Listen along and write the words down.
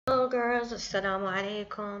girls, assalamu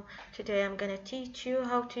alaikum. Today I'm gonna teach you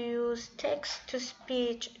how to use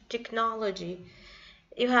text-to-speech technology.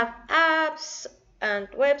 You have apps and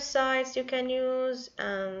websites you can use,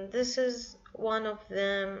 and this is one of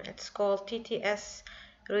them. It's called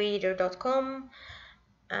ttsreader.com,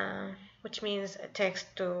 which means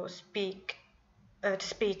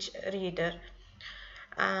text-to-speech reader.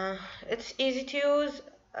 It's easy to use.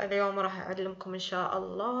 اليوم راح أعلمكم إن شاء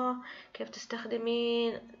الله كيف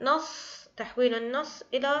تستخدمين تحويل النص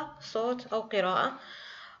إلى صوت أو قراءة.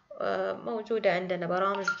 موجودة عندنا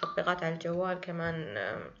برامج وتطبيقات على الجوال، كمان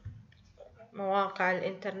مواقع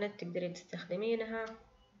الإنترنت تقدرين تستخدمينها.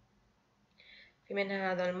 في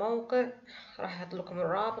منها هذا الموقع، راح أحط لكم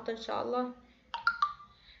الرابط إن شاء الله.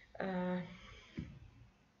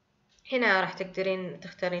 هنا راح تقدرين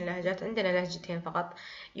تختارين لهجات. عندنا لهجتين فقط،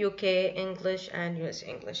 UK English and US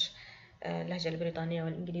English، اللهجة البريطانية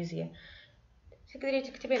والإنجليزية. تقدرين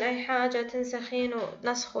تكتبين أي حاجة، تنسخين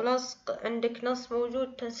ونسخ ولصق. عندك نص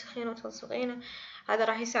موجود تنسخينه وتلصقينه. هذا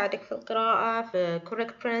راح يساعدك في القراءة، في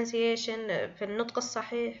correct pronunciation، في النطق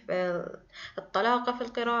الصحيح، في الطلاقة في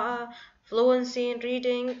القراءة، fluency in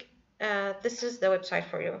reading. This is the website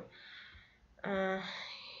for you.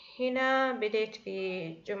 هنا بديت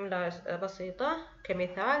بجملة بسيطة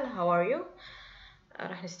كمثال how are you.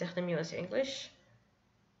 راح نستخدم US English.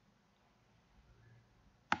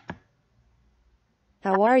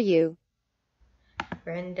 How are you?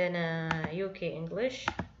 وعندنا UK English.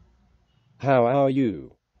 How are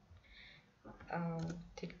you?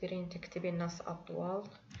 تقدرين تكتبين نص أطول.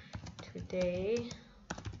 Today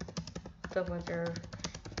the weather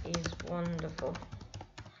is wonderful.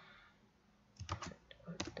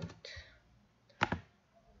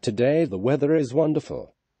 Today the weather is wonderful.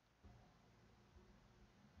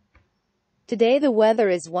 Today the weather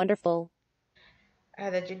is wonderful.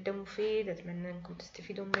 هذا جدا مفيد، أتمنى أنكم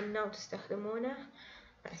تستفيدون منه وتستخدمونه.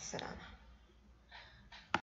 مع السلامة.